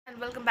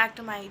Welcome back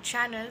to my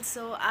channel.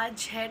 सो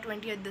आज है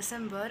 20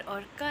 दिसंबर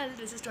और कल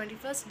दिस इज़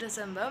 21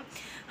 दिसंबर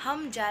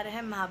हम जा रहे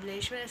हैं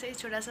महाबलेश्वर, ऐसे ही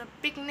छोटा सा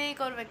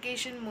पिकनिक और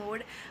vacation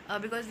mode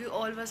because we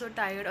all were so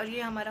tired. और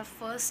ये हमारा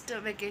फर्स्ट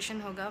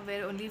वेकेशन होगा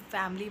वेयर ओनली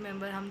फैमिली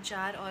मेम्बर, हम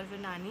 4 और फिर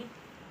नानी।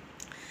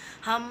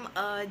 हम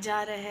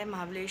जा रहे हैं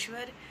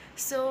Mahabaleshwar.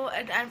 So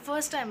and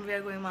first time we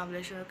are going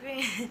Mahabaleshwar.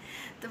 Okay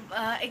तो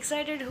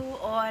एक्साइटेड हूँ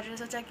और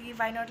सोचा कि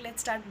why not let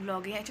start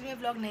blogging. Actually मैं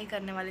ब्लॉग नहीं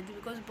करने वाली थी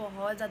बिकॉज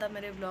बहुत ज़्यादा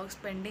मेरे ब्लॉग्स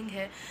पेंडिंग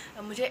है,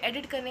 मुझे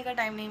एडिट करने का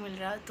टाइम नहीं मिल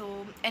रहा।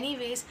 तो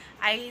एनीवेज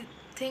आई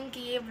थिंक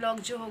ये ब्लॉग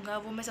जो होगा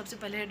वो मैं सबसे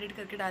पहले एडिट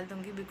करके डाल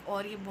दूँगी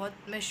और ये बहुत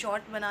मैं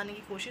शॉर्ट बनाने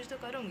की कोशिश तो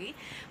करूँगी,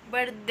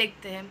 बट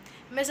देखते हैं।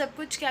 मैं सब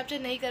कुछ कैप्चर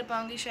नहीं कर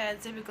पाऊँगी शायद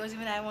से because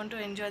even I want to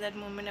enjoy that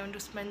moment, I want to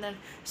spend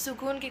that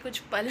सुकून के कुछ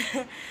पल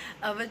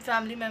with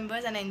family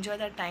members and enjoy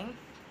that time.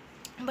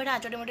 But हाँ,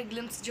 छोटे मोटे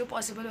ग्लिम्स जो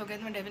पॉसिबल हो गए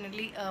तो मैं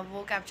डेफिनेटली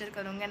वो कैप्चर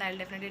करूँगी and I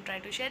definitely try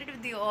to share it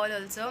with you all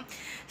also.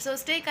 So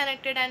stay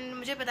connected and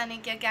मुझे पता नहीं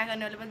क्या क्या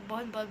करने वाले, बस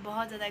बहुत बहुत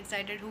बहुत ज़्यादा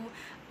एक्साइटेड हूँ।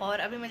 और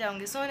अभी मैं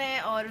जाऊँगी सोने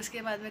और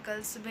उसके बाद में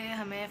कल सुबह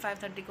हमें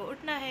 5:30 को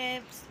उठना है,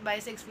 bye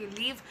 6 we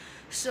leave.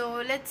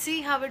 So let's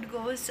see how it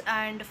goes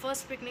and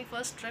first picnic,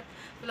 first trip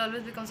will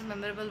always becomes a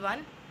memorable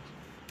one.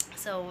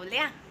 So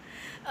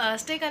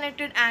stay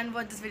connected and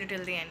watch this video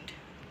till the end.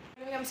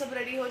 हम सब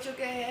रेडी हो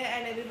चुके हैं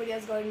and everybody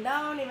has gone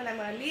down, even I am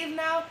gonna leave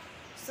now.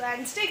 So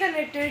and stay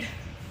connected,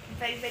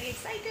 very very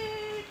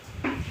excited.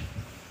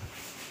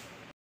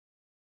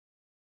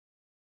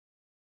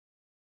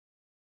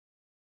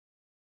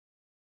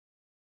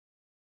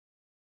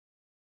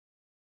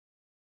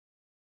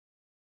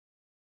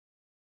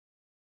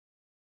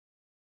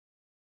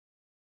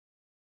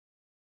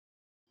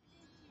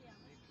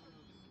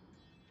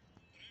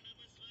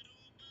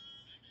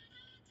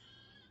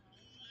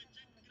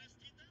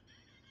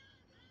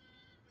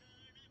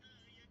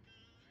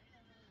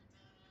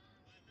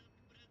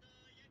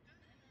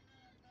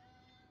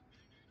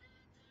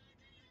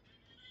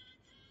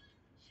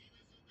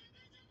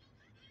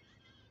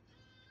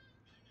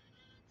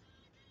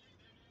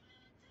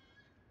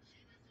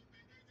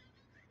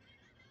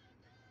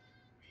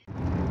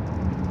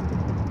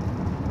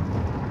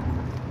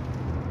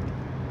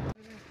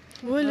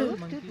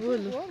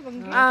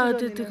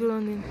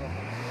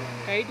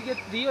 కైట్కి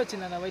the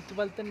వచ్చిందన్న వైత్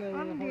బల్తన్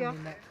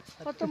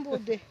మొత్తం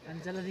పోద్ది.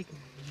 అంజలది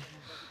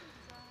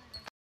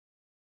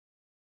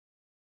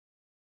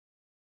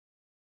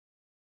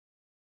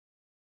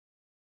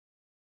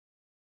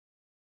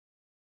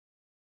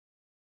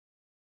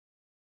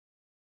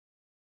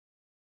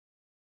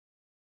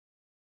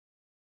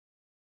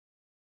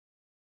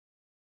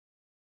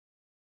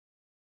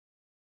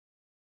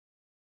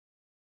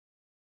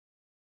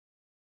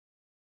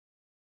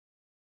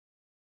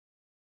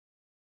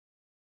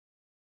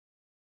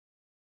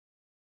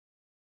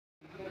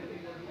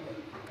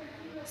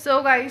so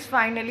guys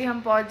finally हम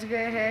पहुंच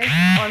गए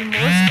हैं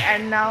almost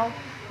and now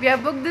we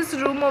have book this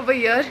room over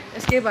here,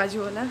 इसके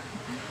बाजू वाला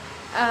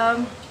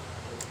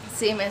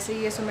सेम ऐसे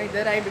ही है। सो मैं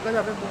इधर आई बिकॉज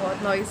वहाँ पे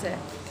बहुत नॉइज़ है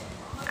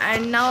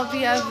and now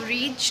we have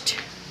reached,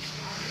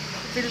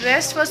 will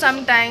rest for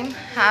some time,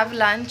 have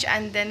lunch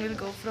and then will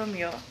go from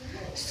here.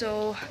 So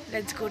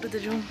let's go to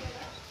the room.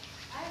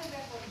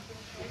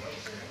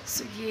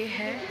 सो ये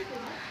है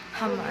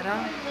हमारा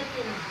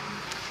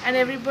and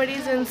everybody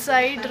is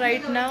inside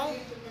right now.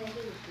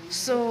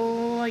 So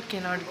I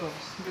cannot go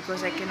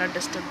because I cannot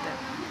disturb them.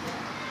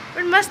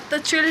 But must the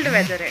chilled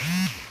weather hai,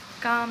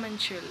 calm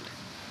and chilled.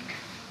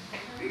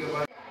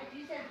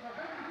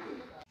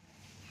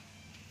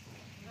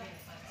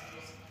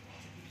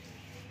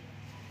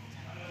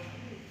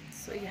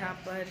 So यहाँ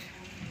पर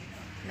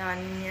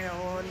नानी and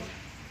all,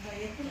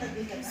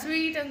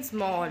 sweet and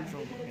small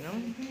room, you know,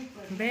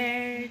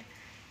 bed,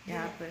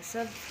 यहाँ पर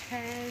सब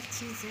है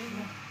चीज़ें,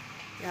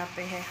 यहाँ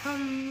पे है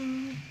हम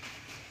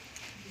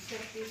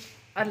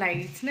और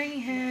लाइट्स नहीं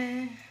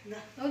है,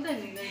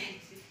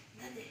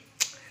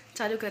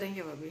 चालू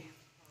करेंगे वो भी,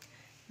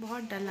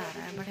 बहुत डल आ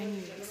रहा है but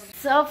anyways.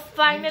 So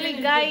finally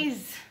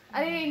guys,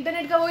 अरे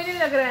इंटरनेट का वही नहीं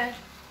लग रहा है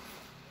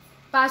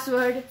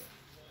पासवर्ड,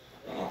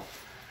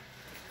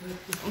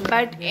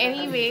 बट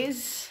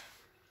एनीवेज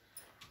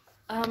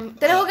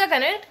तेरा हो गया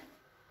कनेक्ट?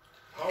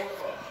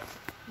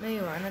 नहीं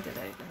हुआ ना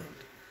तेरा कनेक्ट।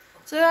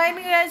 सो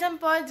गाइस हम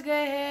पहुंच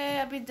गए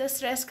हैं, अभी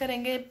जस्ट रेस्ट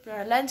करेंगे,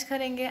 लंच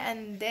करेंगे and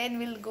then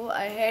will go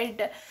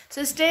ahead.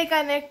 So stay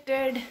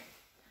connected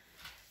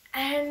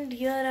and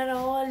here are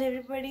all,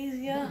 everybody is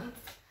here.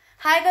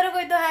 हाय करो,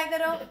 कोई तो हाय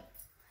करो।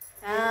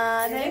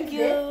 हाँ थैंक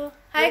यू,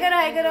 हाय करो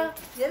हाय करो।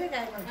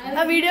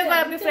 हाँ वीडियो कॉल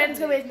अपने फ्रेंड्स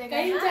को भेजने का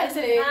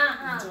ऐसे।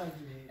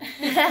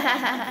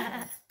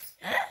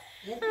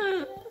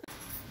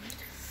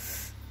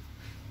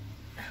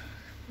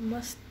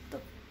 मस्त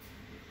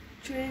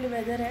चिल्ड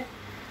वेदर है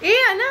ये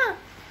है ना,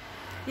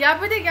 यहाँ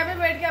पे देख, यहाँ पे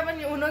बैठ के अपन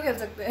यूनो खेल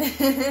सकते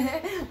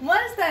हैं।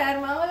 मस्त है यार,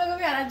 मामा लोगों को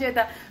भी आना चाहिए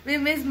था। We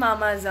miss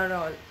mama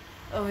all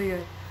over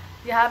here.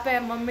 यहाँ पे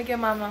मम्मी के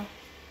मामा,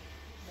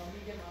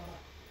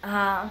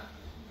 हाँ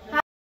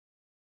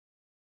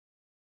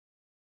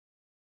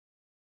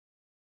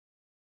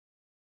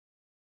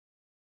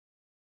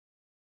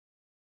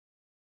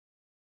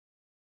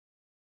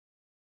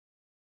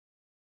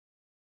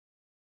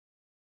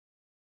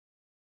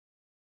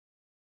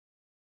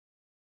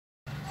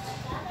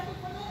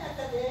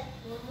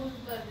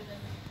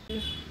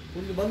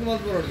बंद मत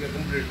करो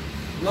कंप्लीट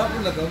लॉक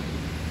लगा।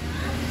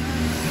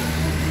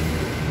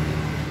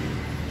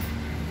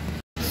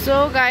 सो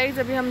गाइज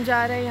अभी हम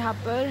जा रहे हैं यहाँ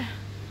पर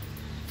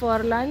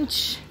फॉर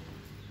लंच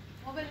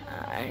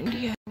एंड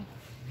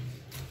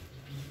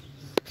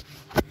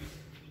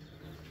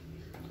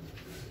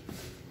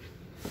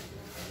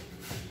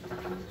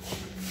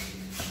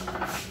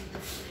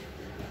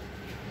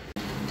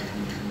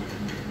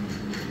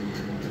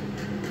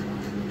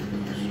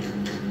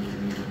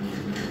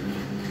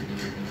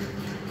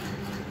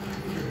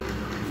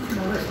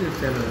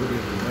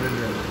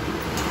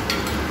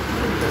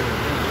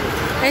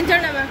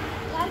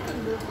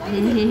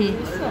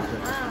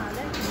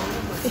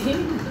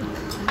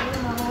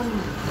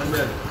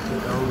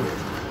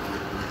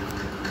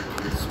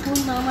स्पून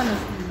नावा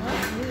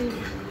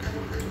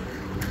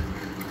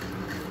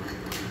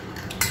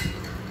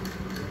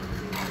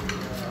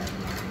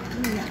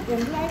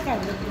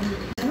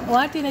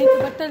वाटी नाही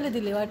तर बट्टाले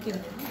दिले वाटी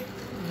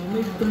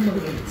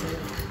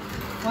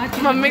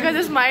मम्मी का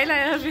जो स्माइल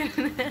आया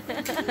फिर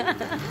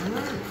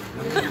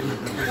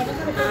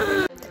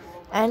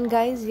एंड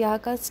गाइज यहाँ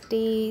का स्टे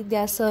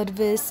या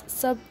सर्विस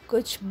सब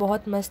कुछ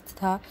बहुत मस्त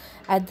था।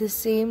 At the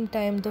same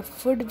time the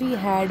food we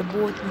had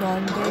both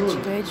non veg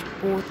veg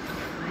both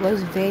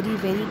was very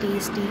very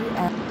tasty.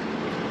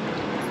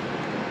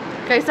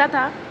 कैसा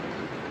था?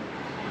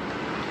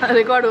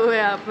 रिकॉर्ड हुए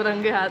आप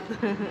रंगे हाथ।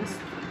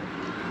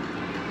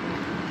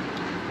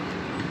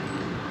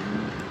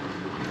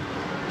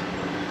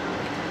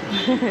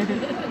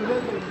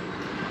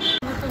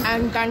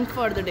 I'm done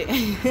for the day.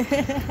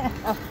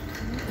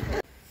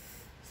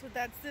 So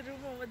that's the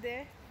room over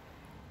there.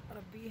 और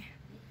अभी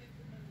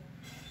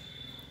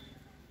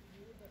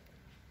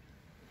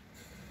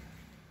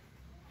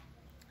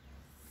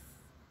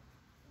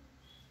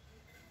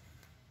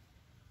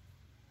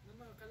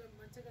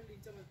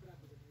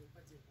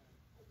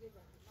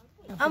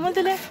अमोल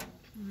तुले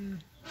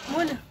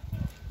बोल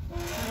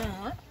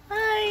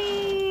हाय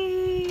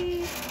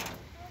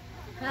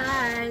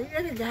हाय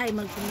अरे हाय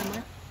मग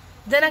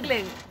जनकले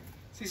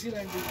सुशील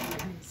aunty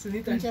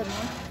Sunita aunty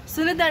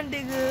Sunita aunty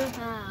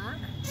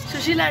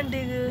सुशील आंटी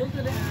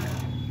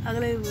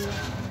अगले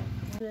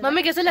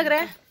मम्मी कैसे लग रहा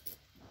है?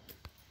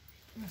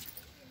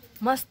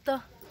 मस्त।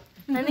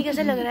 नानी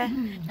कैसे लग रहा है?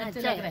 अच्छा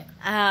लग रहा है।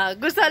 हाँ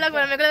गुस्सा अलग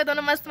मेरे को लगा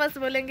दोनों मस्त मस्त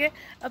बोलेंगे।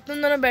 अब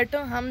तुम दोनों बैठो,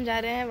 हम जा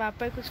रहे हैं वहाँ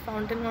पर कुछ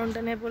फाउंटेन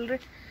वाउंटेन है बोल रहे,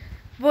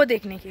 वो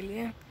देखने के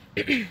लिए।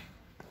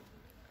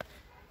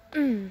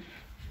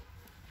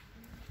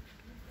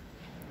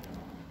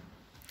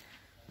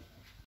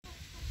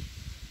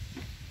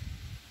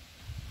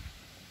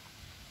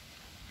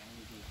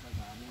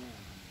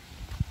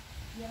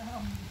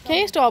 क्या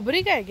ये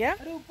स्ट्रॉबेरी का है क्या?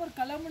 अरे ऊपर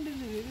काला मंडी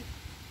ले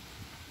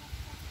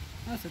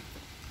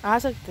आ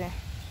सकते हैं।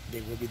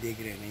 देखो भी देख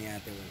रहे हैं नहीं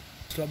आते वो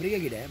स्ट्रॉबेरी का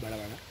गिरा है बड़ा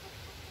बड़ा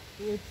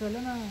ये चलो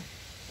ना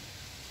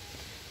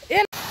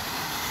ये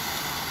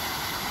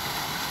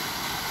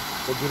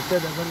तो गिरते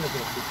दबन लगे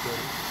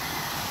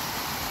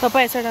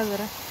पापा ऐसा डाल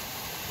जरा।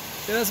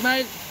 तेरा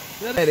स्माइल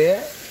अरे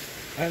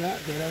है ना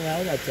तेरा में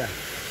आओगे अच्छा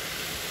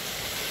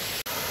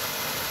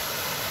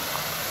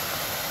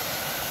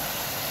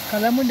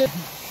काला मुंडे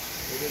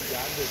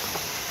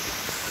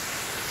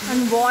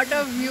एंड व्हाट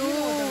अ व्यू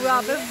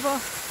यहाँ पे।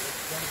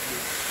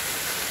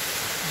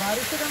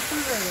 बारिश से कम खुल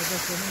रहेगा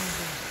जैसे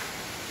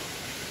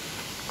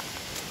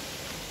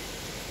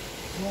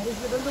बारिश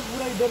के तो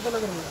पूरा इधर का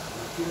लग रहा है।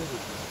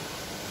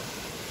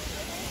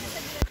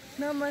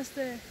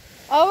 नमस्ते।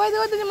 अवे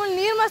देखो तुझे मन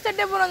नीर मस्त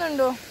है पूरा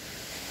नंदो,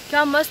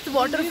 क्या मस्त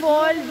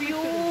वाटरफॉल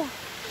व्यू,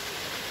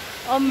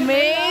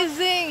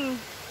 अमेजिंग।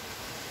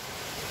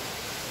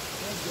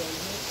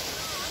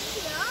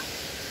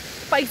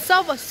 पैसा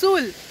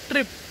वसूल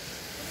ट्रिप।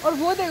 और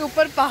वो देख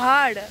ऊपर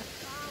पहाड़।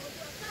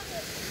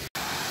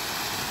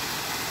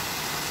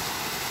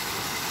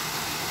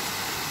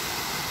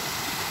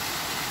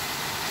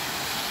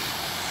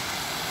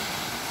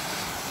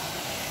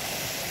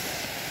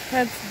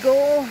 Let's go.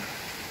 Let's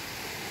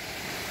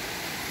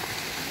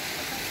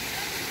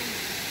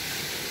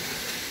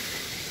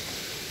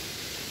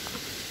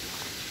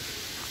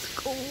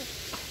go.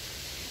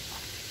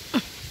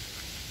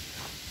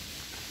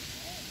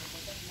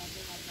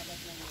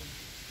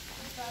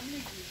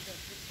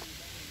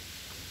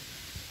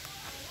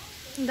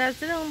 That's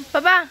the room.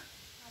 Papa.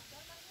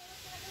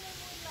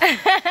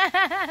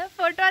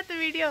 Photo आते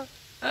वीडियो।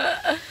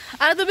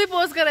 अरे तू भी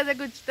पोस्ट कर रहे थे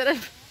कुछ तरफ।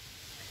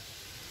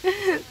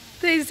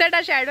 तो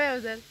इंस्टा शैडो है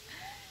उधर।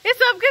 ये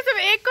सबके सब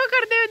एक को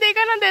करते हुए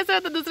देखा ना, जैसा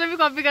तो दूसरे भी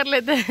कॉपी कर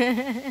लेते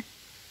हैं।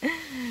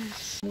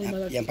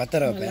 yang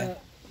patah apa ya?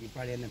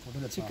 Ipalian yang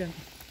foto chicken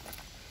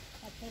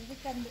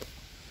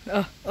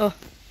ओह ओह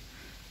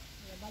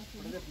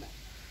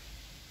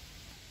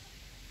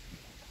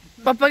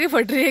पापा की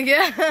फट रही है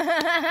क्या?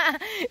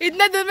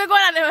 इतना दूर में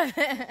कौन आने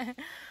वाला है?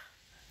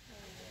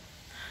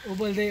 वो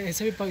बोलते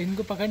ऐसे भी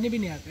इनको पकड़ने भी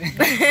नहीं आते।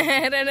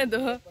 रहने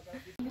दो।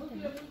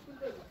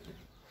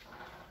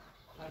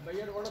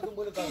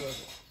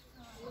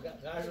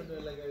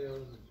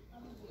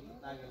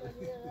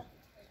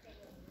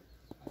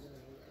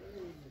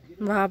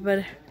 वहाँ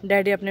पर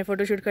डैडी अपने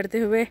फोटोशूट करते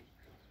हुए।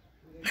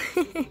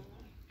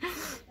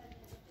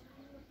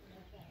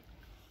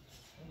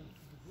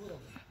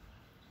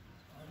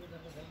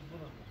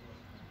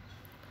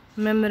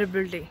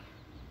 Memorable day.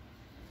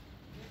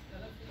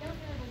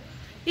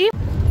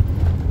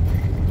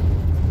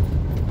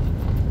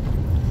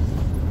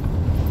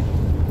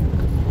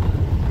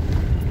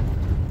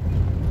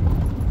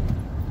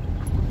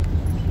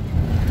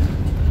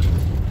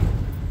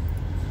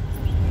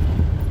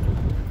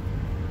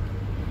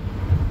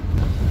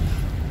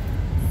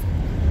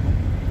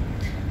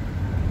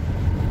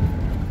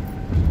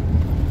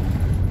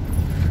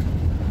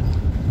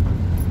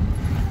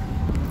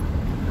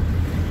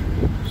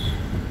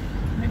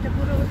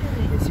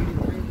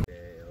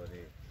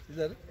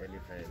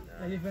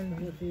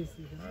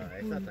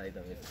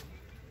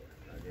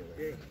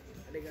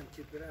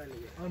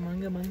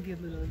 ಮಂಗೆ ಮಂಗೆ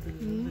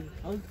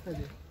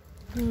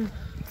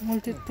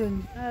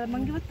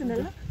ಮಂಗಿ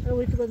ಬರ್ತದಲ್ಲ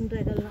ಹೋಯ್ತು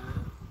ಬಂದ್ರಾಗಲ್ಲ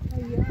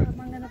ಅಯ್ಯ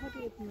ಮಂಗನ ಫೋಟೋ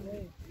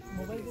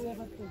ಮೊಬೈಲ್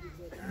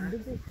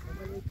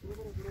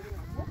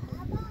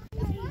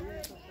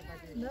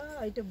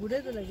ಐತೆ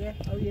ಬುಡದೊಳಗೆ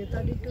ಅವು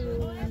ಎತ್ತಾಡಿಟ್ಟು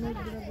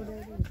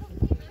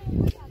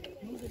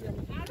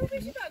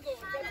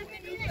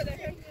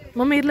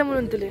ಮಮ್ಮಿ ಇರ್ಲ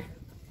ಮುಂತಲೇ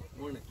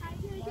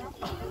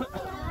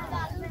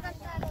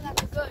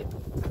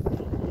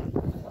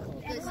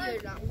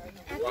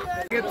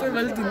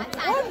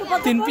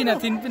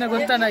ತಿನ್ಪಿನ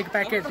ಗೊತ್ತಾ ನಾಯ್ಕ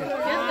ಪ್ಯಾಕೆಟ್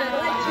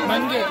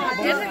ಮಂಗೆ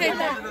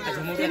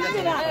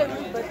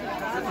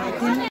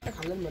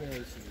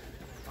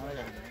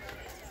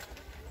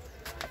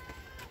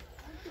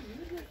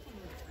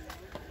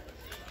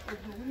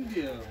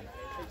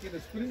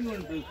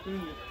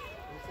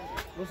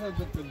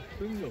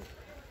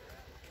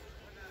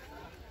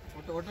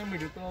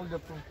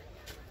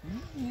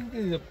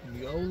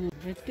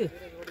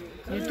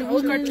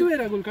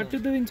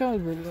కట్టుతో దించాలి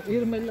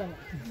ఈరు మెల్ల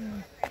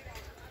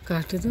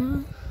కట్టుతో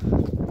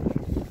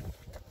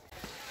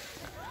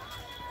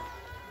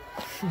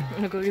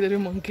कोई इधर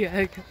मंकी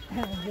आएगा।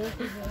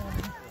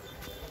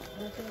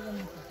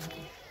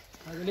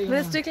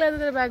 मैं स्टिक लाया था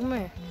तेरे बैग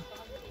में।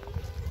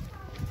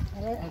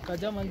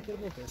 कजा मंकी को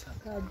पैसा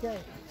ಕಜ್ಜಾಯ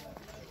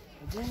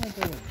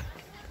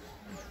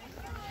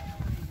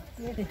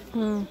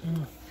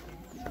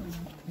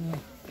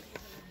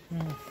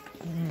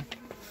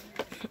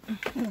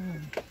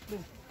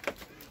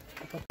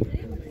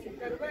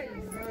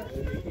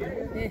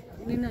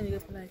ನಿನ್ನನಿಗೆ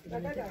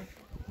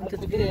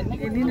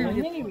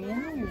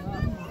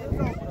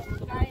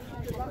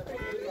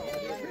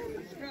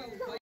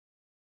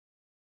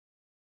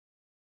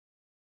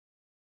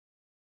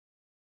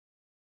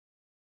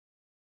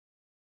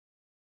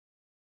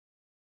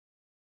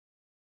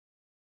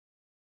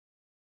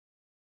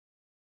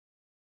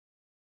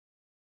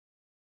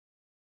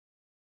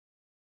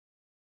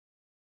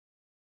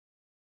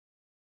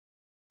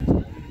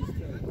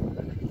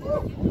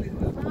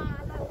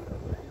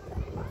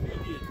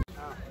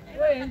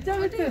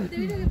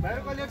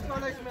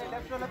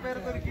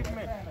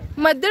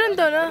मध्य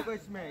तो ना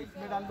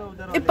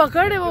ये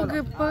पकड़ है वो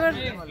पकड़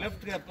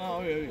लेफ्ट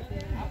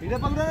इधर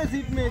पकड़ो ना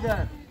सीट में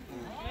इधर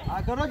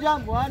करो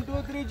जंप 1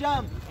 2 3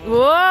 जंप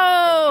वो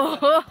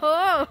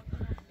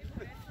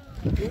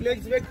टू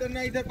लेग्स वेट करना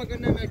इधर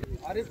पकड़ना है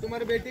अरे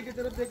तुम्हारे बेटे की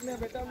तरफ देखना है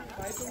बेटा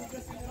भाई तुम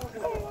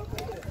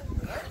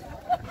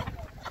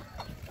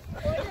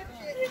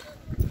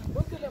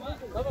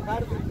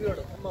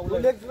टू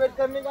लेग्स वेट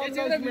करने का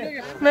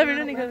मैं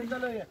वीडियो नहीं कर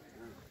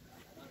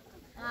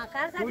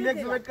टू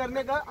लेग्स वेट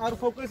करने का और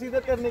फोकस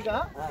इधर करने का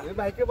ये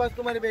भाई के पास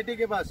तुम्हारे बेटी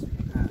के पास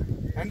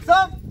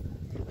हैंडसम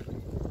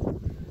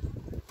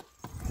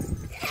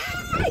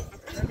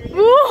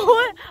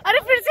अरे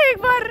फिर से एक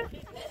बार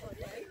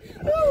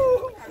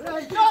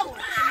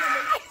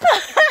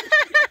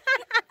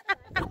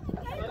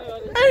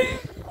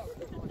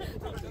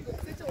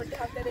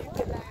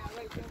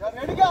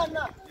रेडी क्या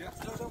अन्ना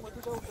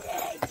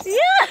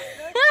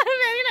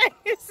वेरी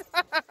नाइस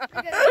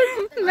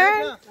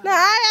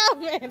आया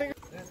मेरे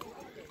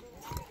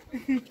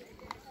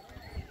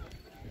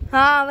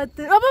हाँ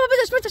बता अब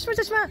चश्मा चश्मा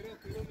चश्मा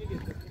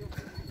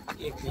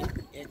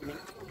एक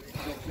मिनट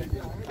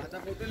आधा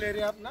फोटो ले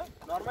रहे हैं आप ना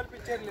नॉर्मल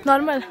पिक्चर ले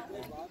नॉर्मल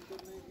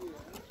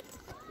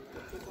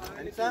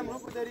हैंडसम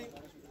रूप उधरी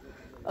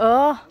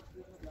oh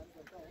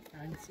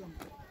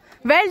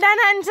well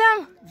done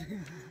handsome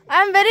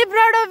I'm very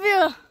proud of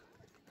you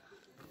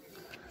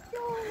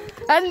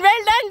and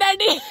well done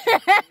daddy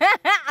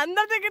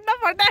अंदर से कितना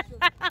फटा है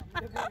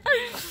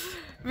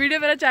वीडियो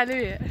मेरा चालू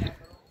ही है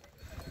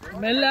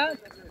मेला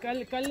कल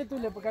कल तू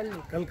ले पकड़ ले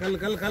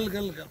कल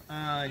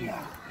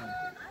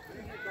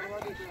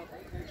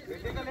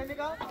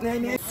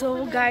सो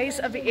गाइस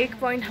अभी एक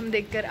पॉइंट हम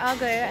देखकर आ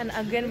गए and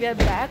again we are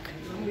back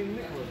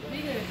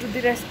to the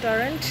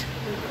restaurant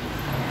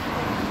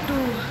to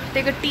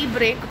take a tea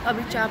break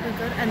अभी चाय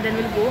पीकर एंड देन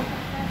विल गो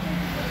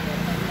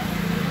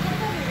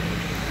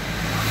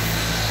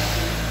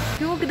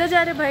क्यों किधर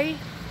जा रहे भाई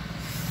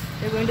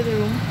we are going to the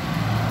room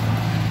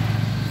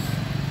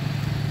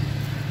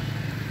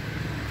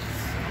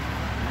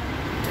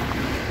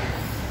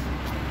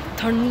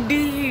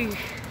ठंडी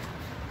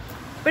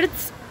बट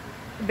इट्स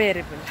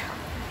बेरेबल।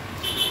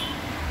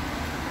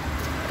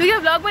 तो ये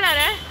व्लॉग बना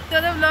रहा है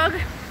तो व्लॉग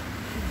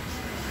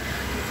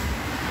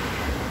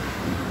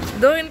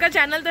दो इनका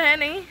चैनल तो है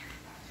नहीं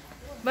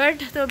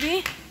बट तो भी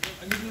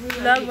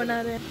व्लॉग बना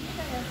रहे हैं।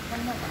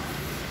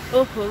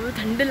 ओहो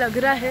ठंड लग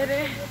रहा है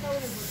रे।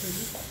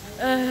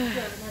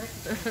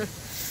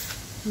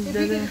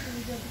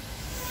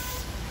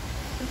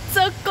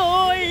 So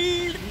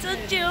cold, so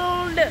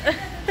chilled.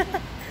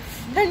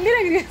 ठंडी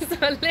लग रही है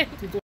साले।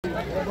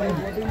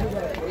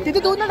 दीदी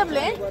दूध ना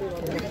डबले।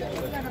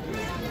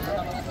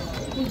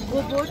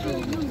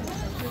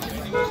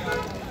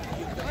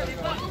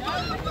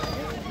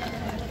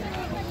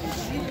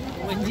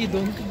 वंजी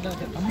दोन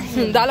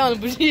दाल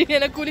बुजी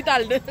ना कुली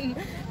ताल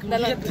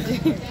दाल बुजी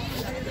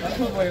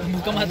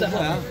मुका माता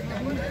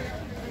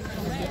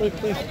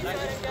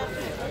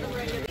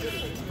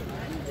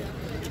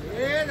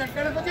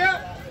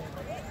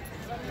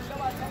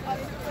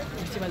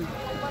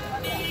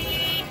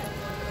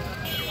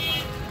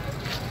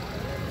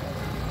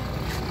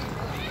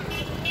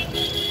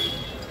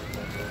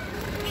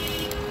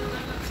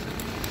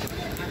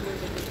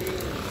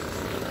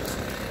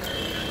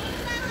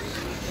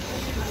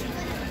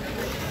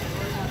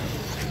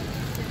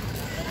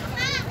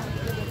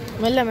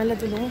मेला मेला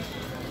तू लो।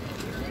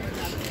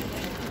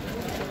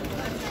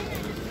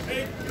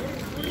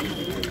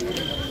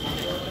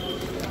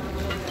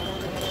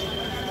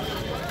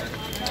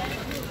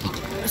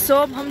 सो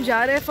अब हम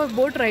जा रहे हैं फॉर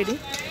बोट राइडिंग।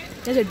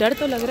 जैसे डर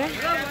तो लग रहा है,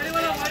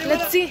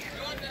 let's see.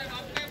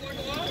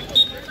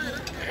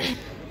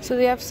 So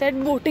they have said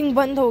boating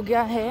बंद हो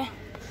गया है।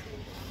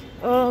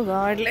 ओह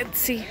गॉड, लेट्स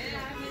सी।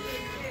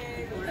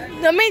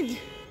 नमिज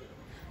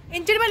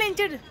इंचड़ वाले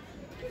इंचड़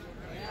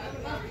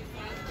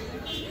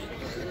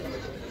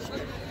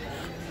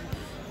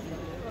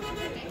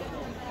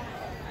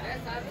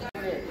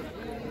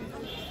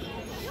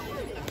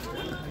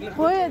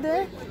होए दे।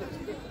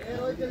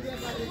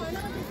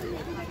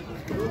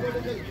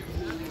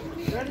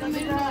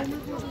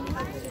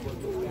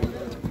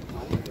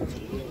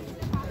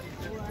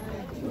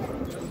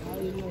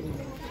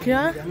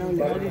 क्या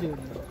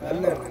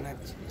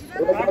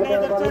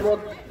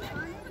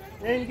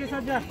इनके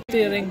साथ जा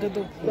तेरे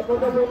तो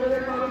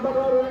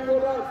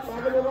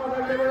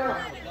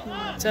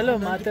चलो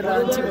माते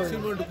रांची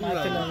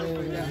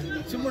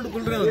सिमट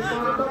कुल रहे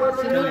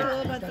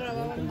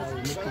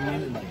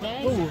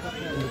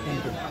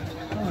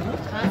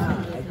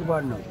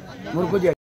हो